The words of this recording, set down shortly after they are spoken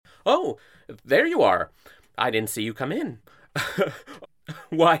Oh, there you are. I didn't see you come in.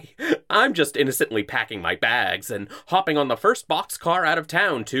 Why, I'm just innocently packing my bags and hopping on the first boxcar out of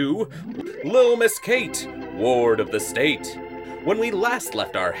town to Little Miss Kate, ward of the state. When we last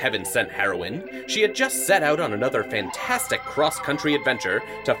left our heaven-sent heroine, she had just set out on another fantastic cross-country adventure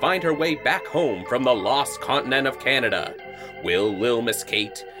to find her way back home from the lost continent of Canada. Will Lil Miss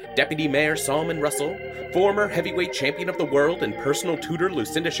Kate, Deputy Mayor Solomon Russell, former heavyweight champion of the world and personal tutor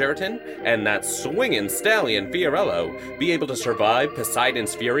Lucinda Sheraton, and that swingin' stallion Fiorello be able to survive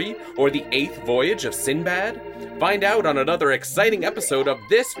Poseidon's Fury or the 8th voyage of Sinbad? Find out on another exciting episode of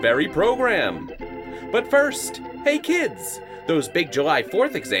this very program. But first, hey kids, those big July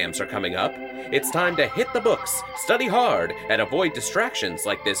 4th exams are coming up. It's time to hit the books, study hard, and avoid distractions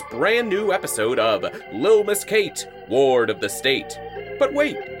like this brand new episode of Lil Miss Kate, ward of the state. But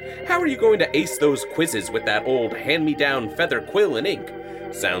wait, how are you going to ace those quizzes with that old hand-me-down feather quill and ink?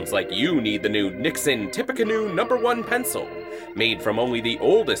 Sounds like you need the new Nixon Tippecanoe No. 1 pencil. Made from only the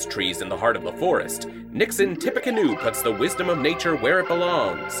oldest trees in the heart of the forest, Nixon Tippecanoe puts the wisdom of nature where it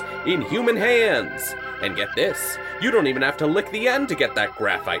belongs, in human hands. And get this, you don't even have to lick the end to get that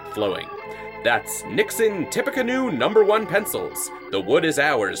graphite flowing. That's Nixon Tippecanoe No. 1 pencils. The wood is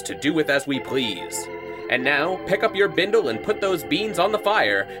ours to do with as we please. And now, pick up your bindle and put those beans on the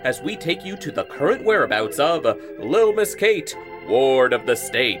fire as we take you to the current whereabouts of Lil Miss Kate, ward of the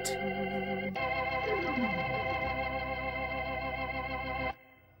state.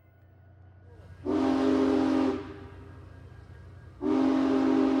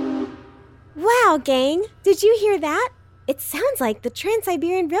 Wow, gang! Did you hear that? It sounds like the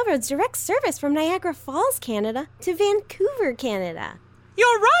Trans-Siberian Railroad's direct service from Niagara Falls, Canada, to Vancouver, Canada.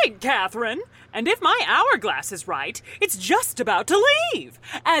 You're right, Catherine. And if my hourglass is right, it's just about to leave.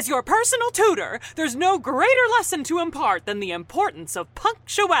 As your personal tutor, there's no greater lesson to impart than the importance of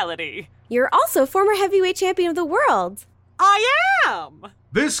punctuality. You're also former heavyweight champion of the world. I am!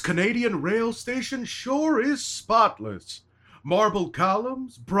 This Canadian rail station sure is spotless. Marble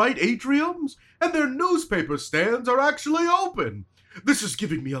columns, bright atriums, and their newspaper stands are actually open. This is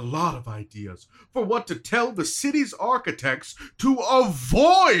giving me a lot of ideas for what to tell the city's architects to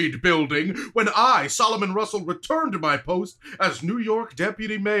avoid building when I, Solomon Russell, return to my post as New York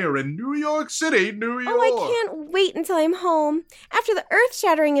Deputy Mayor in New York City, New York. Oh, I can't wait until I'm home. After the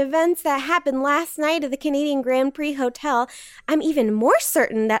earth-shattering events that happened last night at the Canadian Grand Prix Hotel, I'm even more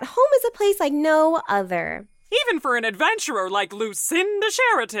certain that home is a place like no other. Even for an adventurer like Lucinda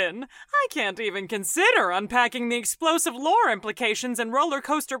Sheraton, I can't even consider unpacking the explosive lore implications and roller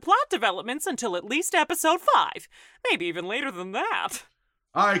coaster plot developments until at least episode 5. Maybe even later than that.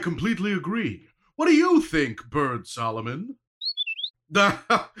 I completely agree. What do you think, Bird Solomon?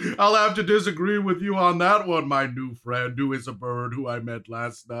 I'll have to disagree with you on that one, my new friend, who is a bird who I met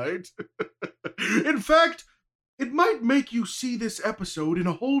last night. In fact, it might make you see this episode in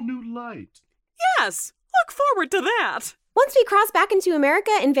a whole new light. Yes! Look forward to that. Once we cross back into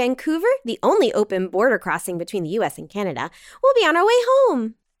America in Vancouver, the only open border crossing between the U.S. and Canada, we'll be on our way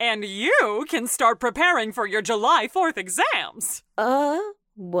home. And you can start preparing for your July 4th exams.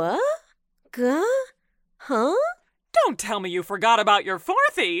 What? Huh? Don't tell me you forgot about your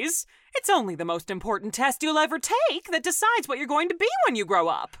fourthies. It's only the most important test you'll ever take that decides what you're going to be when you grow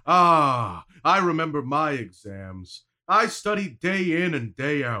up. Ah, I remember my exams. I studied day in and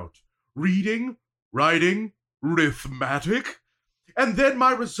day out. Reading, writing, arithmetic. And then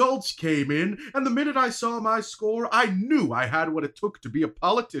my results came in, and the minute I saw my score, I knew I had what it took to be a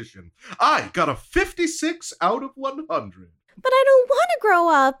politician. I got a 56 out of 100. But I don't want to grow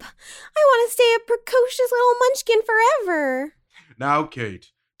up. I want to stay a precocious little munchkin forever. Now,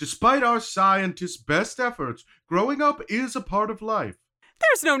 Kate, despite our scientists' best efforts, growing up is a part of life.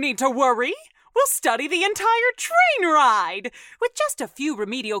 There's no need to worry. We'll study the entire train ride. With just a few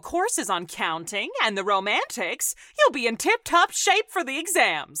remedial courses on counting and the romantics, you'll be in tip-top shape for the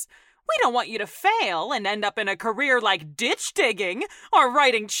exams. We don't want you to fail and end up in a career like ditch digging or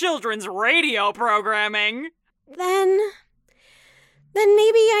writing children's radio programming. Then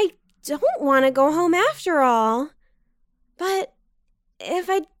maybe I don't want to go home after all. But if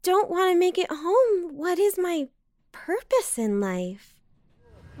I don't want to make it home, what is my purpose in life?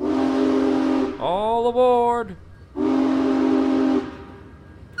 All aboard!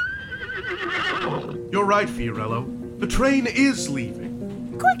 You're right, Fiorello. The train is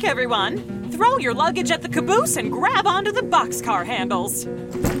leaving. Quick, everyone! Throw your luggage at the caboose and grab onto the boxcar handles.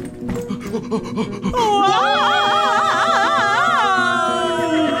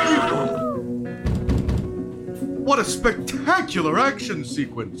 What a spectacular action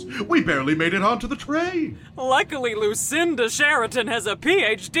sequence! We barely made it onto the train! Luckily, Lucinda Sheraton has a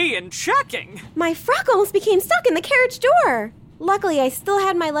PhD in checking. My frock almost became stuck in the carriage door. Luckily, I still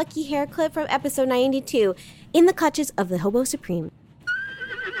had my lucky hair clip from episode 92 in the clutches of the Hobo Supreme.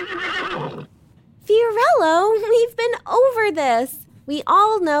 Fiorello, we've been over this. We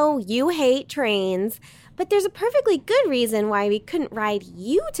all know you hate trains, but there's a perfectly good reason why we couldn't ride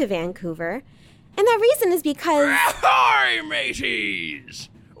you to Vancouver. And that reason is because... Ahoy, mateys!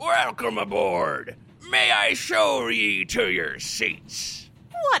 Welcome aboard. May I show ye to your seats?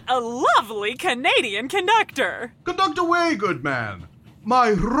 What a lovely Canadian conductor. Conduct away, good man.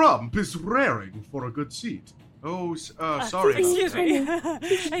 My rump is raring for a good seat. Oh, sorry. Excuse me.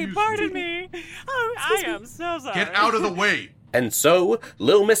 Excuse Hey, pardon me. Oh, I am so sorry. Get out of the way. And so,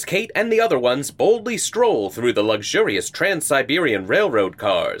 Lil Miss Kate and the other ones boldly stroll through the luxurious Trans-Siberian Railroad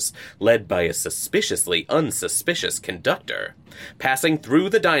cars, led by a suspiciously unsuspicious conductor. Passing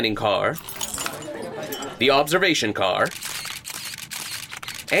through the dining car, the observation car,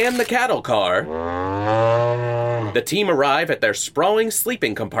 and the cattle car, the team arrive at their sprawling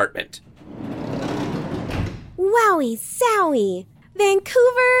sleeping compartment. Wowie zowie!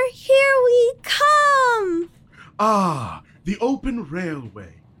 Vancouver, here we come! Ah, the open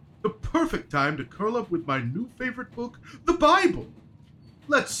railway. The perfect time to curl up with my new favorite book, the Bible.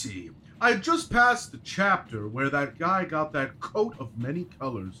 Let's see. I had just passed the chapter where that guy got that coat of many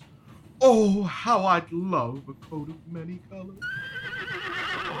colors. Oh, how I'd love a coat of many colors.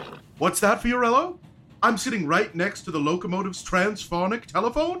 What's that, Fiorello? I'm sitting right next to the locomotive's transphonic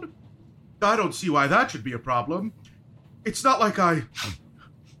telephone? I don't see why that should be a problem. It's not like I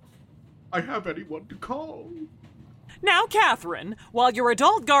have anyone to call. Now, Catherine, while your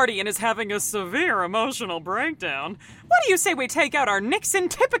adult guardian is having a severe emotional breakdown, what do you say we take out our Nixon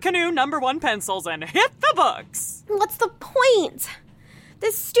Tippecanoe #1 pencils and hit the books? What's the point?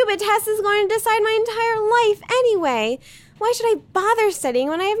 This stupid test is going to decide my entire life anyway. Why should I bother studying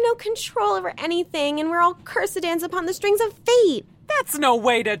when I have no control over anything and we're all cursed to dance upon the strings of fate? That's no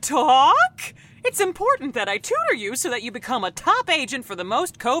way to talk! It's important that I tutor you so that you become a top agent for the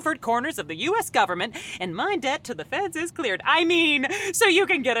most covert corners of the U.S. government, and my debt to the feds is cleared. I mean, so you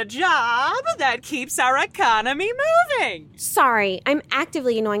can get a job that keeps our economy moving. Sorry, I'm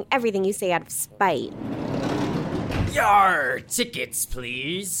actively ignoring everything you say out of spite. Yar, tickets,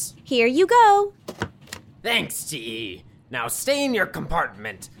 please. Here you go. Thanks, T.E. Now stay in your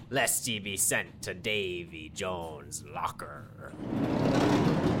compartment, lest ye be sent to Davy Jones' locker.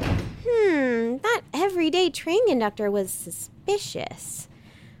 That everyday train conductor was suspicious.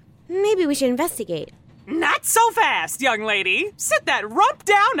 Maybe we should investigate. Not so fast, young lady. Sit that rump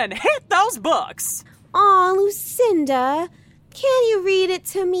down and hit those books. Aw, Lucinda, can you read it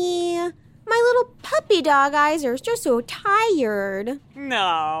to me? My little puppy dog eyes are just so tired.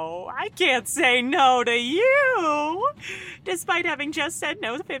 No, I can't say no to you, despite having just said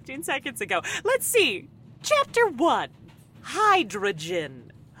no 15 seconds ago. Let's see. Chapter 1. Hydrogen.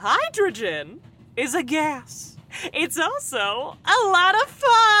 Hydrogen is a gas. It's also a lot of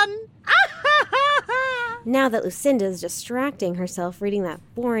fun. Now that Lucinda's distracting herself reading that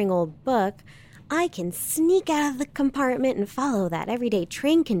boring old book, I can sneak out of the compartment and follow that everyday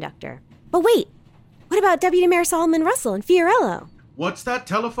train conductor. But wait, what about Deputy Mayor Solomon Russell and Fiorello? What's that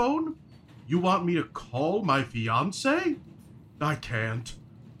telephone? You want me to call my fiancé? I can't.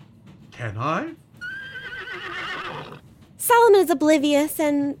 Can I? Solomon is oblivious,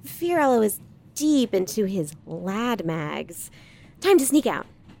 and Fiorello is deep into his lad mags. Time to sneak out.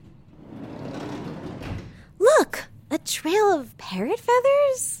 Look! A trail of parrot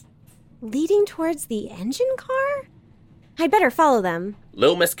feathers? Leading towards the engine car? I'd better follow them.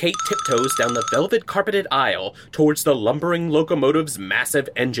 Lil Miss Kate tiptoes down the velvet-carpeted aisle towards the lumbering locomotive's massive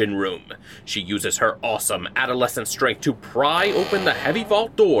engine room. She uses her awesome adolescent strength to pry open the heavy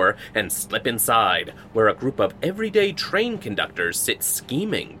vault door and slip inside, where a group of everyday train conductors sit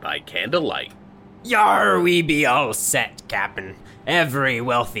scheming by candlelight. Yar, we be all set, Cap'n. Every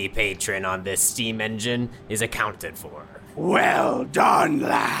wealthy patron on this steam engine is accounted for. Well done,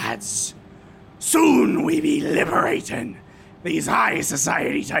 lads. Soon we be liberating these high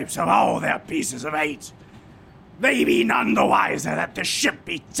society types of all their pieces of hate. They be none the wiser that the ship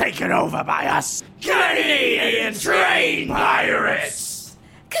be taken over by us Canadian train pirates.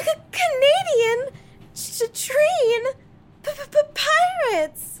 Canadian train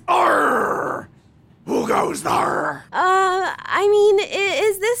pirates. Arr! Who goes there? I mean,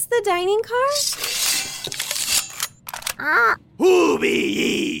 is this the dining car? Who be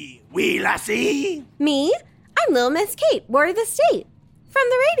ye, wee lassie? Me? I'm Little Miss Kate, Ward of the State. From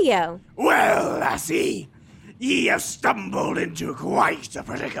the radio. Well, lassie, ye have stumbled into quite a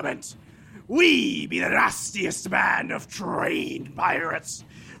predicament. We be the nastiest band of trained pirates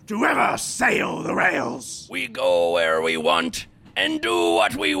to ever sail the rails. We go where we want and do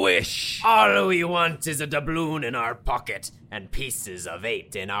what we wish. All we want is a doubloon in our pocket and pieces of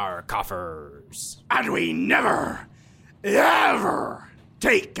 8 in our coffers. And we never, ever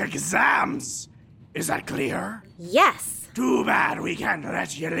take exams. Is that clear? Yes. Too bad we can't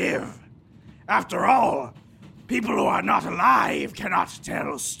let you live. After all, people who are not alive cannot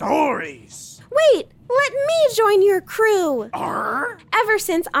tell stories. Wait, let me join your crew. Or? Ever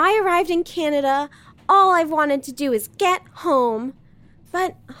since I arrived in Canada, all I've wanted to do is get home.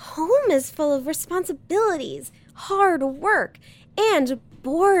 But home is full of responsibilities, hard work, and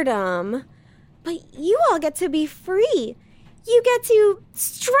boredom. But you all get to be free. You get to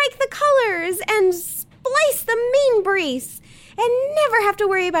strike the colors and splice the main brace and never have to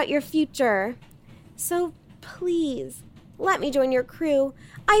worry about your future. So please, let me join your crew.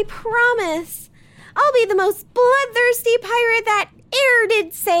 I promise. I'll be the most bloodthirsty pirate that e'er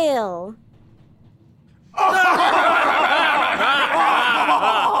did sail.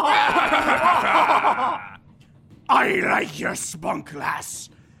 I like your spunk, lass.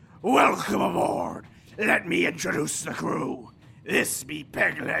 Welcome aboard. Let me introduce the crew. This be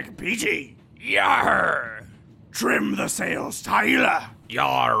Pegleg Peachy. Yar! Trim the sails, Tyler.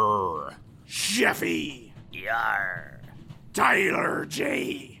 Yar! Sheffy. Yar! Tyler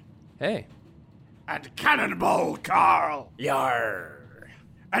J. Hey. And Cannonball Carl. Yar!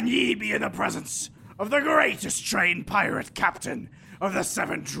 And ye be in the presence of the greatest trained pirate captain of the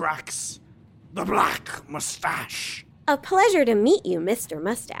 7 Tracks, the Black Mustache. A pleasure to meet you, Mr.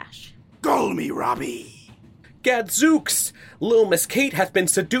 Mustache. Call me Robbie. Gadzooks! Lil Miss Kate hath been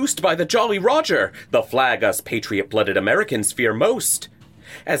seduced by the Jolly Roger, the flag us patriot-blooded Americans fear most.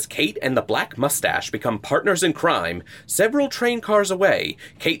 As Kate and the Black Mustache become partners in crime, several train cars away,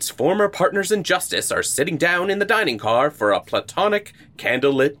 Kate's former partners in justice are sitting down in the dining car for a platonic,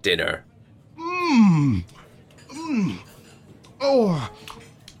 candlelit dinner. Oh,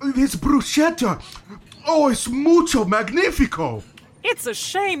 this bruschetta. Oh, es mucho magnifico. It's a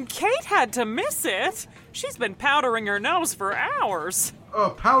shame Kate had to miss it. She's been powdering her nose for hours.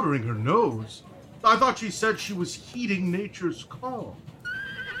 Powdering her nose? I thought she said she was heeding nature's call.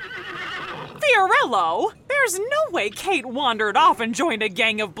 Fiorello, there's no way Kate wandered off and joined a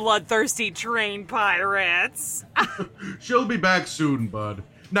gang of bloodthirsty trained pirates. She'll be back soon, bud.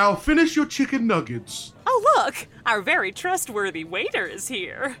 Now finish your chicken nuggets. Oh, look, our very trustworthy waiter is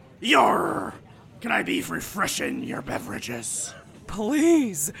here. Yar! Can I be refreshing your beverages?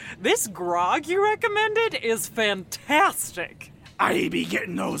 Please, this grog you recommended is fantastic. I be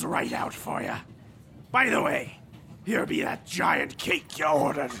getting those right out for ya. By the way, here be that giant cake you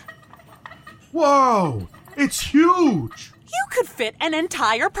ordered. Whoa! It's huge! You could fit an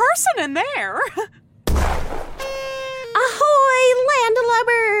entire person in there. Ahoy,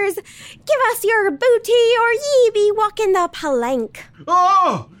 landlubbers! Give us your booty or ye be walking the plank.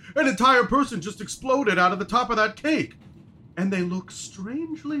 Oh! An entire person just exploded out of the top of that cake. And they look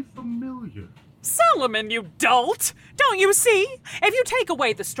strangely familiar. Solomon, you dolt! Don't you see? If you take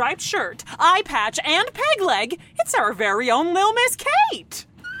away the striped shirt, eye patch, and peg leg, it's our very own Lil Miss Kate!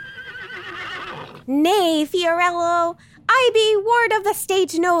 Nay, Fiorello, I be ward of the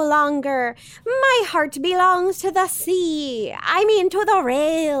state no longer. My heart belongs to the sea. I mean to the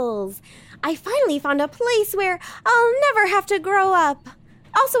rails. I finally found a place where I'll never have to grow up.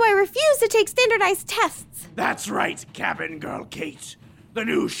 Also, I refuse to take standardized tests. That's right, cabin girl Kate. The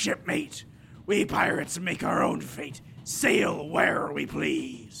new shipmate. We pirates make our own fate. Sail where we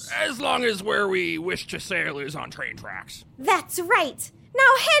please. As long as where we wish to sail is on train tracks. That's right.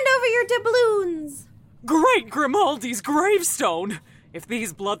 Now hand over your doubloons. Great Grimaldi's gravestone! If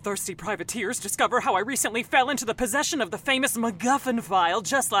these bloodthirsty privateers discover how I recently fell into the possession of the famous MacGuffin file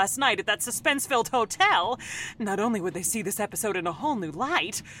just last night at that suspense-filled hotel, not only would they see this episode in a whole new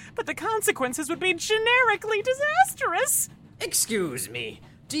light, but the consequences would be generically disastrous. Excuse me,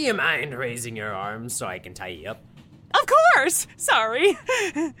 do you mind raising your arms so I can tie you up? Of course! Sorry.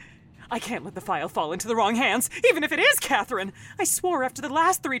 I can't let the file fall into the wrong hands, even if it is Catherine. I swore after the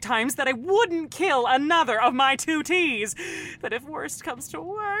last 3 times that I wouldn't kill another of my 2 T's. But if worst comes to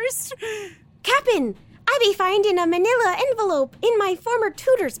worst... Captain, I be finding a manila envelope in my former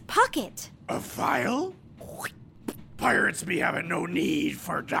tutor's pocket. A file? Pirates be having no need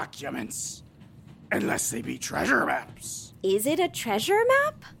for documents. Unless they be treasure maps. Is it a treasure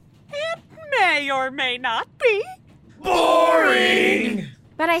map? It may or may not be. Boring!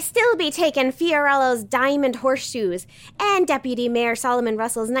 But I still be taking Fiorello's diamond horseshoes and Deputy Mayor Solomon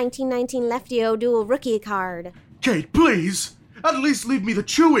Russell's 1919 Lefty O'Doul rookie card. Kate, please! At least leave me the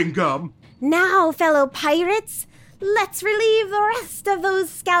chewing gum! Now, fellow pirates, let's relieve the rest of those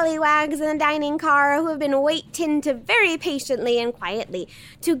scallywags in the dining car who have been waiting to very patiently and quietly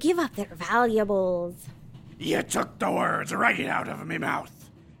to give up their valuables. You took the words right out of me mouth.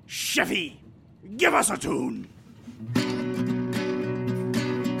 Sheffy, give us a tune.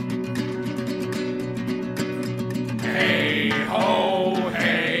 Hey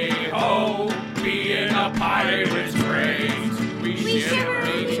ho, being a pirate's race. We shiver,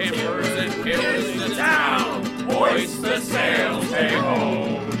 we timbers and pillage the town. Hoist the sails, hey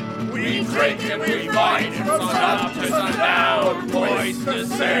ho. We drink and we fight from sun up to sundown. Hoist the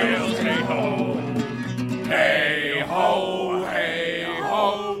sails, hey ho. Hey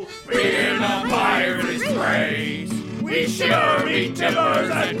ho, being a pirate's race. We shiver, we timbers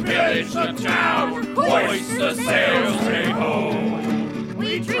and pillage the town. Hoist the sails, hey ho.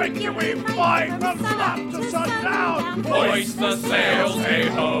 We drink and we fight from sun up to sundown. Hoist the sails, hey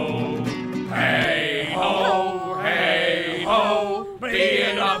ho. Hey ho,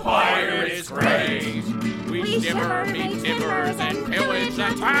 being a pirate is great. We shiver, meet timbers, and pillage the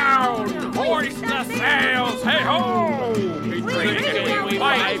town. Hoist the sails, hey ho. We drink and we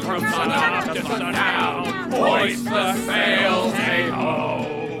fight from sun up to sundown. Hoist the sails, hey ho.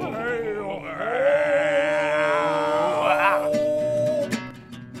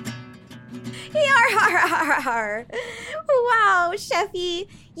 Yar! Wow, Sheffy,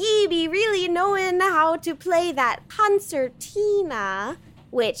 ye be really knowing how to play that concertina,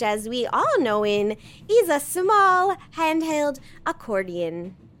 which, as we all knowin, is a small, handheld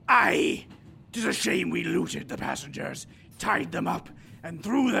accordion. Aye, 'tis a shame we looted the passengers, tied them up, and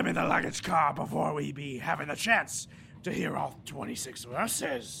threw them in the luggage car before we be having the chance to hear all 26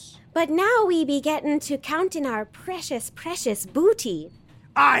 verses. But now we be getting to counting our precious, precious booty.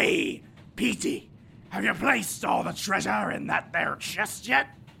 Aye, Petey, have you placed all the treasure in that there chest yet?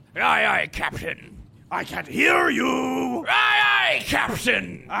 Aye, Captain. I can't hear you. Aye,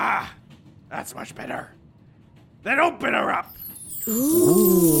 Captain. Ah, that's much better. Then open her up.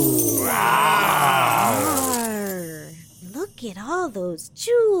 Ooh. Wow. Look at all those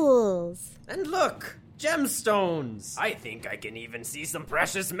jewels. And look, gemstones. I think I can even see some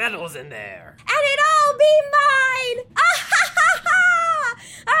precious metals in there. And it all be mine! Ah ha ha ha!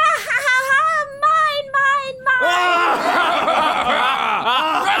 Ah ha ha ha! Mine!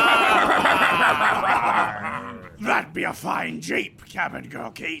 That'd be a fine jape, cabin girl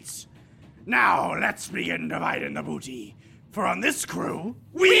Kates. Now let's begin dividing the booty. For on this crew,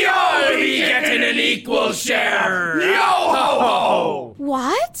 we all be getting an equal share. Yo-ho-ho!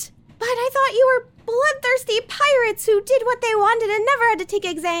 What? But I thought you were bloodthirsty pirates who did what they wanted and never had to take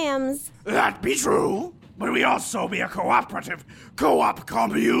exams. That be true, but we also be a cooperative co-op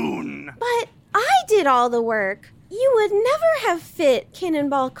commune. But I did all the work. You would never have fit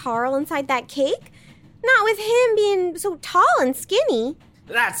Cannonball Carl inside that cake. Not with him being so tall and skinny.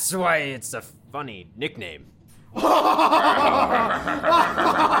 That's why it's a funny nickname. Now,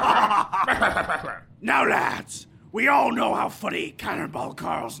 lads, we all know how funny Cannonball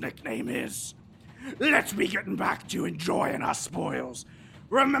Carl's nickname is. Let's be getting back to enjoying our spoils.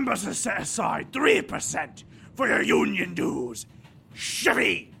 Remember to set aside 3% for your union dues.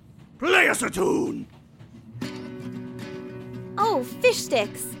 Chevy, play us a tune. Oh, fish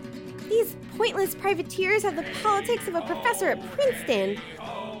sticks. These pointless privateers have the politics of a professor at Princeton.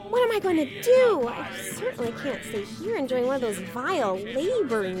 What am I going to do? I certainly can't stay here enjoying one of those vile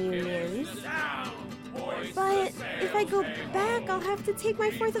labor unions. But if I go back, I'll have to take my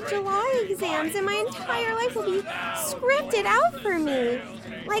 4th of July exams, and my entire life will be scripted out for me.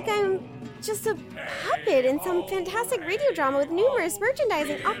 Like I'm just a puppet in some fantastic radio drama with numerous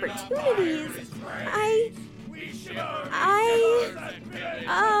merchandising opportunities. I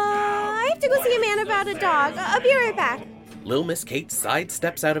have to go see a man about a dog. I'll be right back. Lil Miss Kate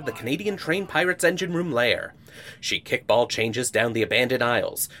sidesteps out of the Canadian train pirate's engine room lair. She kickball changes down the abandoned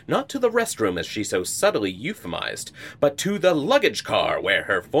aisles, not to the restroom as she so subtly euphemized, but to the luggage car where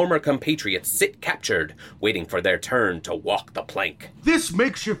her former compatriots sit captured, waiting for their turn to walk the plank. This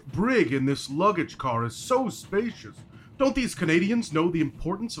makeshift brig in this luggage car is so spacious. Don't these Canadians know the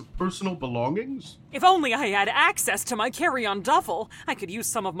importance of personal belongings? If only I had access to my carry-on duffel, I could use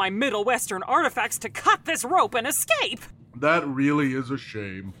some of my Middle Western artifacts to cut this rope and escape. That really is a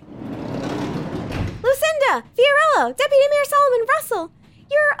shame. Lucinda! Fiorello! Deputy Mayor Solomon Russell!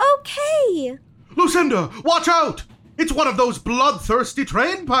 You're okay! Lucinda, watch out! It's one of those bloodthirsty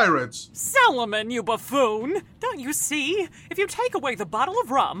train pirates! Solomon, you buffoon! Don't you see? If you take away the bottle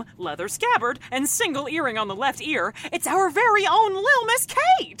of rum, leather scabbard, and single earring on the left ear, it's our very own Lil Miss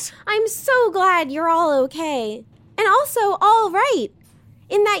Kate! I'm so glad you're all okay. And also all right,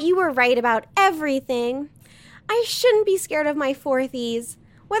 in that you were right about everything. I shouldn't be scared of my fourthies.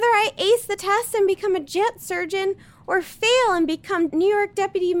 Whether I ace the test and become a jet surgeon or fail and become New York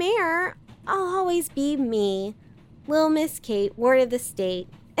deputy mayor, I'll always be me. Lil Miss Kate, ward of the state.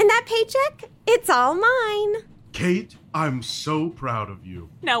 And that paycheck, it's all mine. Kate, I'm so proud of you.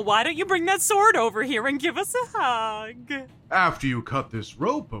 Now why don't you bring that sword over here and give us a hug? After you cut this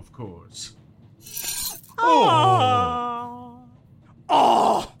rope, of course. Oh.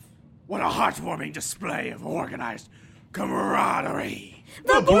 Oh, what a heartwarming display of organized camaraderie.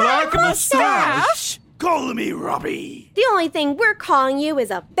 The Black Mustache? Call me Robbie. The only thing we're calling you is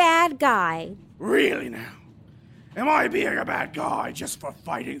a bad guy. Really now? Am I being a bad guy just for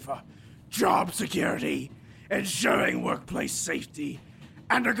fighting for job security, ensuring workplace safety,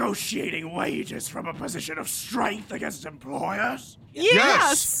 and negotiating wages from a position of strength against employers?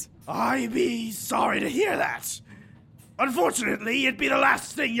 Yes! I be sorry to hear that. Unfortunately, it be the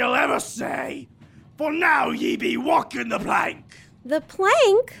last thing you'll ever say, for now ye be walking the plank. The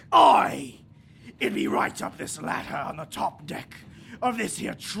plank? It be right up this ladder on the top deck of this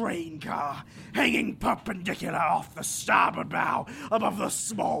here train car, hanging perpendicular off the starboard bow above the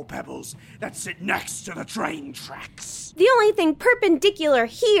small pebbles that sit next to the train tracks. The only thing perpendicular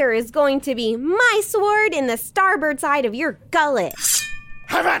here is going to be my sword in the starboard side of your gullet.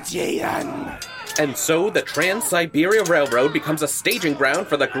 Have at ye then! And so the Trans-Siberia Railroad becomes a staging ground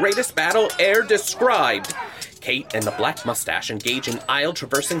for the greatest battle e'er described. Kate and the Black Mustache engage in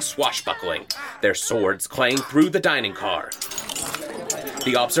aisle-traversing swashbuckling, their swords clang through the dining car,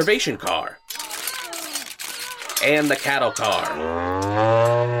 the observation car, and the cattle car,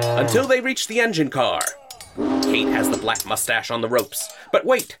 until they reach the engine car. Kate has the Black Mustache on the ropes. But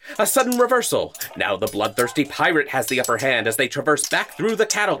wait, a sudden reversal. Now the bloodthirsty pirate has the upper hand as they traverse back through the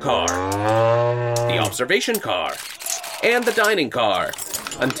cattle car, the observation car, and the dining car,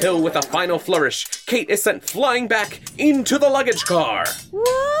 until with a final flourish, Kate is sent flying back into the luggage car.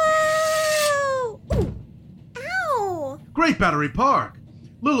 Whoa! Ooh. Ow! Great Battery Park!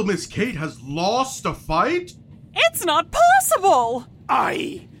 Little Miss Kate has lost a fight? It's not possible!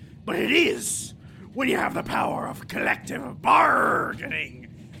 Aye, but it is, when you have the power of collective bargaining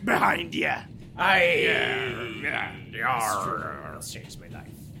behind you. It's changed my life.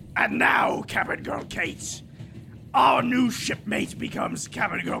 And now, Cabin Girl Kate, our new shipmate becomes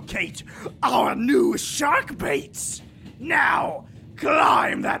Cabin Girl Kate, our new shark bait. Now,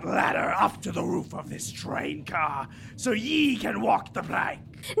 climb that ladder up to the roof of this train car so ye can walk the plank.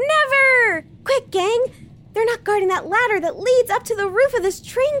 Never! Quick, gang! They're not guarding that ladder that leads up to the roof of this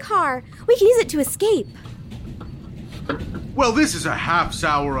train car. We can use it to escape. Well, this is a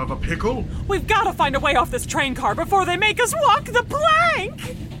half-sour of a pickle. We've got to find a way off this train car before they make us walk the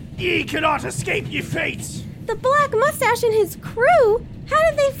plank! Ye cannot escape ye fate. The Black Mustache and his crew? How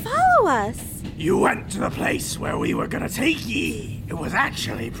did they follow us? You went to the place where we were gonna take ye. It was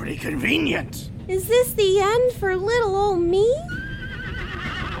actually pretty convenient. Is this the end for little old me?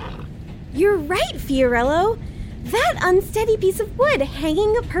 You're right, Fiorello. That unsteady piece of wood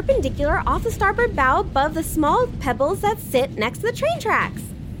hanging perpendicular off the starboard bow above the small pebbles that sit next to the train tracks.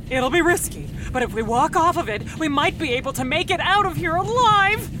 It'll be risky, but if we walk off of it, we might be able to make it out of here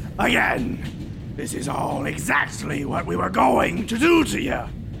alive! Again, this is all exactly what we were going to do to you.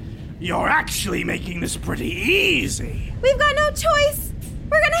 You're actually making this pretty easy. We've got no choice.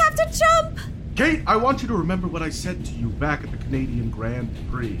 We're gonna have to jump. Kate, I want you to remember what I said to you back at the Canadian Grand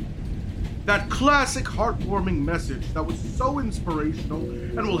Prix. That classic heartwarming message that was so inspirational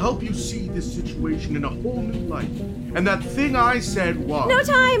and will help you see this situation in a whole new light. And that thing I said was... No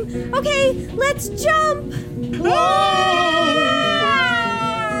time. Okay, let's jump.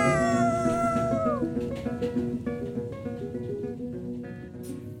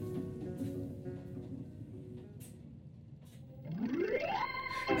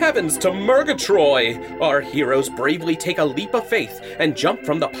 Heavens to Murgatroyd! Our heroes bravely take a leap of faith and jump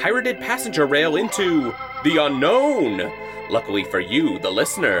from the pirated passenger rail into the unknown. Luckily for you, the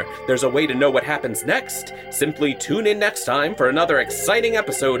listener, there's a way to know what happens next. Simply tune in next time for another exciting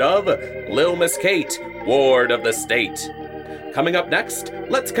episode of Lil Miss Kate, Ward of the State. Coming up next,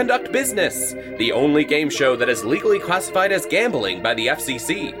 Let's Conduct Business, the only game show that is legally classified as gambling by the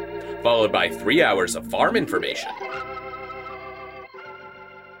FCC, followed by 3 hours of farm information.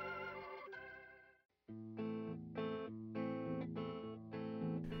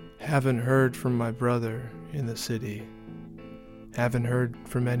 Haven't heard from my brother in the city. Haven't heard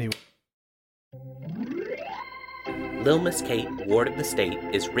from anyone. Lil Miss Kate, Ward of the State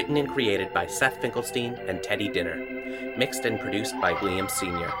is written and created by Seth Finkelstein and Teddy Dinner, mixed and produced by Liam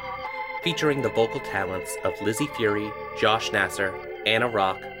Sr., featuring the vocal talents of Lizzie Fury, Josh Nasser, Anna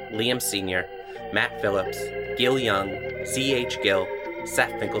Rock, Liam Sr., Matt Phillips, Gil Young, C.H. Gill,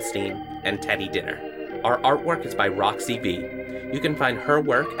 Seth Finkelstein, and Teddy Dinner. Our artwork is by Roxy V. You can find her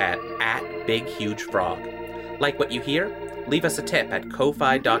work at @BigHugeFrog. Like what you hear? Leave us a tip at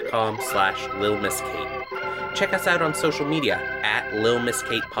ko-fi.com/LilMissKate. Check us out on social media at Lil Miss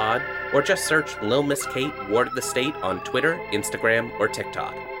Kate Pod, or just search Lil Miss Kate, Ward of the State on Twitter, Instagram, or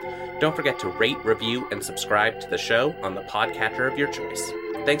TikTok. Don't forget to rate, review, and subscribe to the show on the podcatcher of your choice.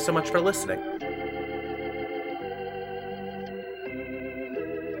 Thanks so much for listening.